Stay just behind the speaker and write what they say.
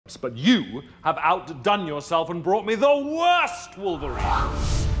but you have outdone yourself and brought me the worst Wolverine.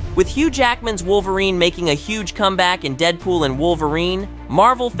 With Hugh Jackman's Wolverine making a huge comeback in Deadpool and Wolverine,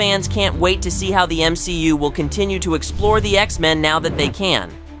 Marvel fans can't wait to see how the MCU will continue to explore the X-Men now that they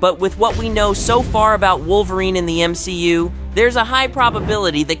can. But with what we know so far about Wolverine in the MCU, there's a high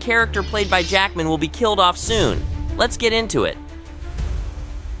probability the character played by Jackman will be killed off soon. Let's get into it.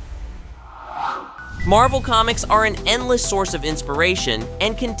 Marvel Comics are an endless source of inspiration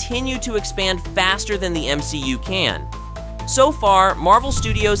and continue to expand faster than the MCU can. So far, Marvel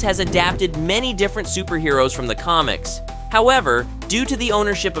Studios has adapted many different superheroes from the comics. However, due to the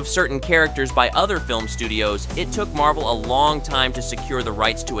ownership of certain characters by other film studios, it took Marvel a long time to secure the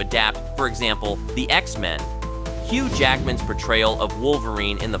rights to adapt, for example, the X-Men. Hugh Jackman's portrayal of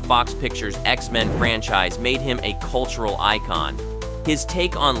Wolverine in the Fox Pictures X-Men franchise made him a cultural icon. His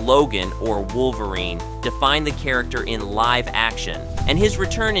take on Logan, or Wolverine, defined the character in live action, and his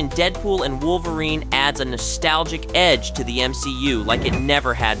return in Deadpool and Wolverine adds a nostalgic edge to the MCU like it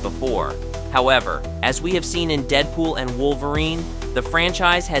never had before. However, as we have seen in Deadpool and Wolverine, the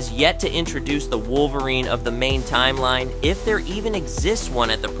franchise has yet to introduce the Wolverine of the main timeline, if there even exists one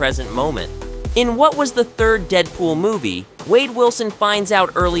at the present moment. In what was the third Deadpool movie, Wade Wilson finds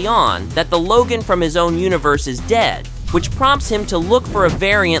out early on that the Logan from his own universe is dead, which prompts him to look for a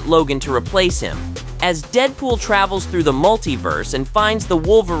variant Logan to replace him. As Deadpool travels through the multiverse and finds the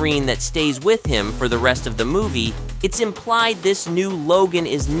Wolverine that stays with him for the rest of the movie, it's implied this new Logan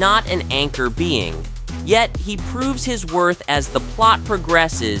is not an anchor being. Yet, he proves his worth as the plot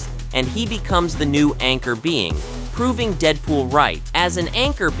progresses and he becomes the new anchor being, proving Deadpool right. As an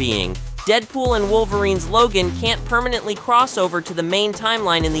anchor being, Deadpool and Wolverine's Logan can't permanently cross over to the main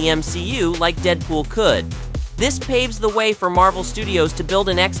timeline in the MCU like Deadpool could. This paves the way for Marvel Studios to build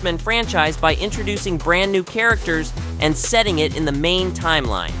an X-Men franchise by introducing brand new characters and setting it in the main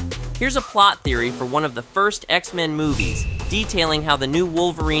timeline. Here's a plot theory for one of the first X-Men movies, detailing how the new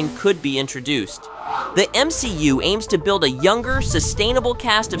Wolverine could be introduced. The MCU aims to build a younger, sustainable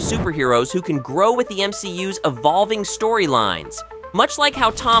cast of superheroes who can grow with the MCU's evolving storylines, much like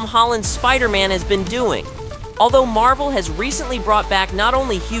how Tom Holland's Spider-Man has been doing. Although Marvel has recently brought back not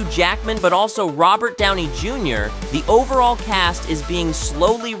only Hugh Jackman but also Robert Downey Jr., the overall cast is being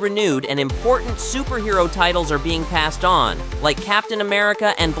slowly renewed and important superhero titles are being passed on, like Captain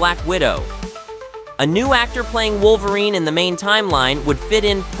America and Black Widow. A new actor playing Wolverine in the main timeline would fit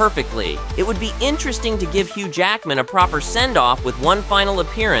in perfectly. It would be interesting to give Hugh Jackman a proper send-off with one final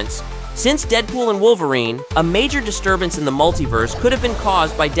appearance. Since Deadpool and Wolverine, a major disturbance in the multiverse could have been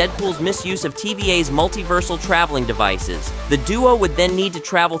caused by Deadpool's misuse of TVA's multiversal traveling devices. The duo would then need to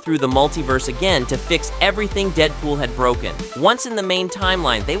travel through the multiverse again to fix everything Deadpool had broken. Once in the main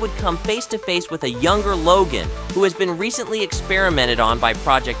timeline, they would come face to face with a younger Logan, who has been recently experimented on by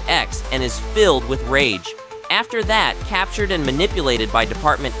Project X and is filled with rage. After that, captured and manipulated by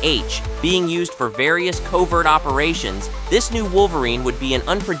Department H, being used for various covert operations, this new Wolverine would be an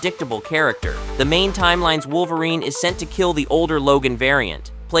unpredictable character. The main timeline's Wolverine is sent to kill the older Logan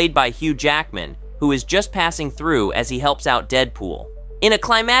variant, played by Hugh Jackman, who is just passing through as he helps out Deadpool. In a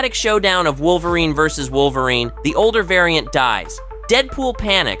climatic showdown of Wolverine versus Wolverine, the older variant dies. Deadpool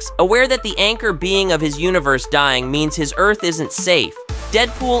panics, aware that the anchor being of his universe dying means his Earth isn't safe.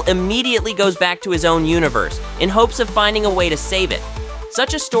 Deadpool immediately goes back to his own universe, in hopes of finding a way to save it.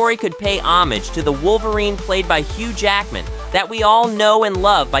 Such a story could pay homage to the Wolverine played by Hugh Jackman that we all know and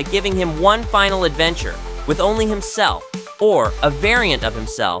love by giving him one final adventure, with only himself, or a variant of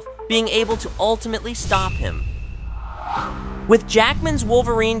himself, being able to ultimately stop him. With Jackman's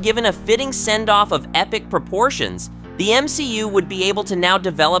Wolverine given a fitting send-off of epic proportions, the MCU would be able to now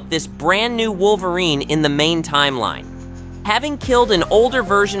develop this brand new Wolverine in the main timeline. Having killed an older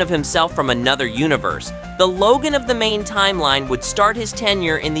version of himself from another universe, the Logan of the main timeline would start his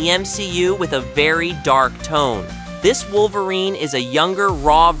tenure in the MCU with a very dark tone. This Wolverine is a younger,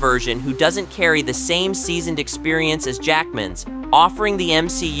 raw version who doesn't carry the same seasoned experience as Jackman's, offering the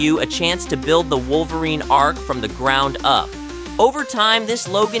MCU a chance to build the Wolverine arc from the ground up. Over time, this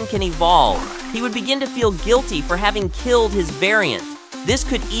Logan can evolve. He would begin to feel guilty for having killed his variant. This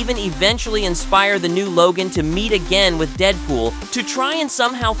could even eventually inspire the new Logan to meet again with Deadpool to try and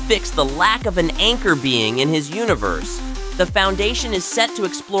somehow fix the lack of an anchor being in his universe. The foundation is set to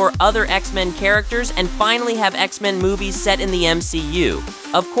explore other X-Men characters and finally have X-Men movies set in the MCU.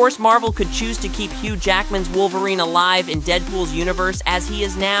 Of course, Marvel could choose to keep Hugh Jackman's Wolverine alive in Deadpool's universe as he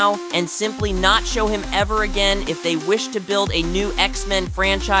is now, and simply not show him ever again if they wish to build a new X-Men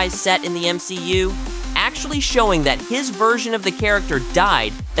franchise set in the MCU. Actually showing that his version of the character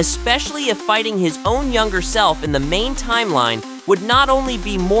died, especially if fighting his own younger self in the main timeline, would not only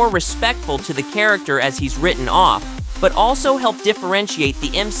be more respectful to the character as he's written off, but also help differentiate the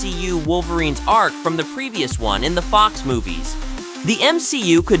MCU Wolverine's arc from the previous one in the Fox movies. The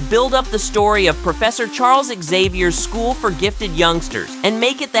MCU could build up the story of Professor Charles Xavier's School for Gifted Youngsters and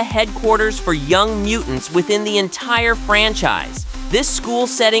make it the headquarters for young mutants within the entire franchise. This school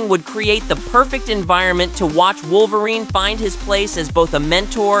setting would create the perfect environment to watch Wolverine find his place as both a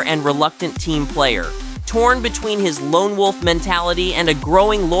mentor and reluctant team player, torn between his lone wolf mentality and a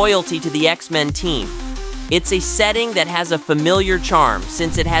growing loyalty to the X-Men team. It's a setting that has a familiar charm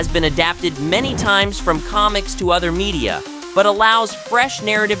since it has been adapted many times from comics to other media, but allows fresh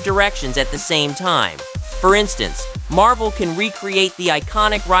narrative directions at the same time. For instance, Marvel can recreate the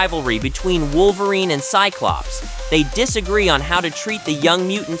iconic rivalry between Wolverine and Cyclops. They disagree on how to treat the young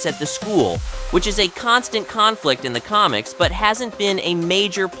mutants at the school, which is a constant conflict in the comics but hasn't been a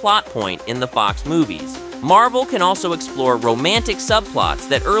major plot point in the Fox movies. Marvel can also explore romantic subplots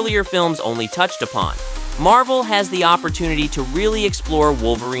that earlier films only touched upon. Marvel has the opportunity to really explore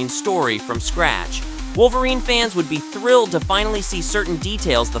Wolverine's story from scratch. Wolverine fans would be thrilled to finally see certain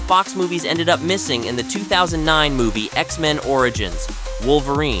details the Fox movies ended up missing in the 2009 movie X-Men Origins: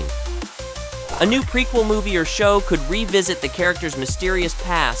 Wolverine. A new prequel movie or show could revisit the character's mysterious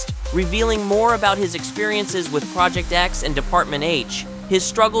past, revealing more about his experiences with Project X and Department H, his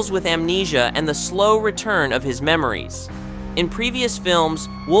struggles with amnesia, and the slow return of his memories. In previous films,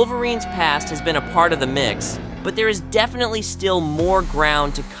 Wolverine's past has been a part of the mix, but there is definitely still more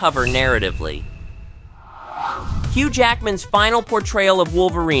ground to cover narratively. Hugh Jackman's final portrayal of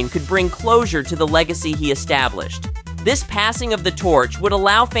Wolverine could bring closure to the legacy he established. This passing of the torch would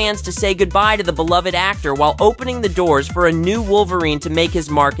allow fans to say goodbye to the beloved actor while opening the doors for a new Wolverine to make his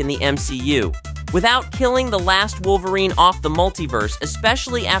mark in the MCU. Without killing the last Wolverine off the multiverse,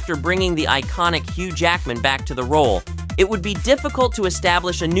 especially after bringing the iconic Hugh Jackman back to the role, it would be difficult to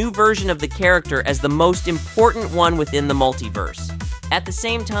establish a new version of the character as the most important one within the multiverse. At the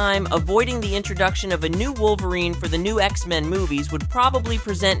same time, avoiding the introduction of a new Wolverine for the new X-Men movies would probably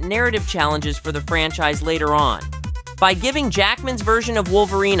present narrative challenges for the franchise later on. By giving Jackman's version of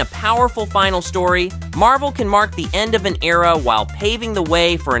Wolverine a powerful final story, Marvel can mark the end of an era while paving the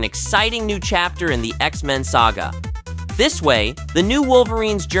way for an exciting new chapter in the X-Men saga. This way, the new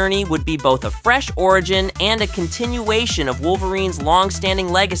Wolverine's journey would be both a fresh origin and a continuation of Wolverine's long-standing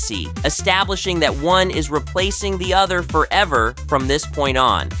legacy, establishing that one is replacing the other forever from this point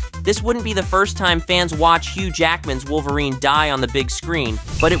on. This wouldn't be the first time fans watch Hugh Jackman's Wolverine die on the big screen,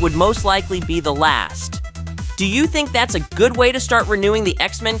 but it would most likely be the last. Do you think that's a good way to start renewing the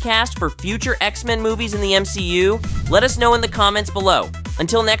X-Men cast for future X-Men movies in the MCU? Let us know in the comments below.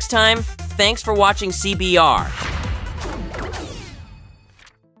 Until next time, thanks for watching CBR.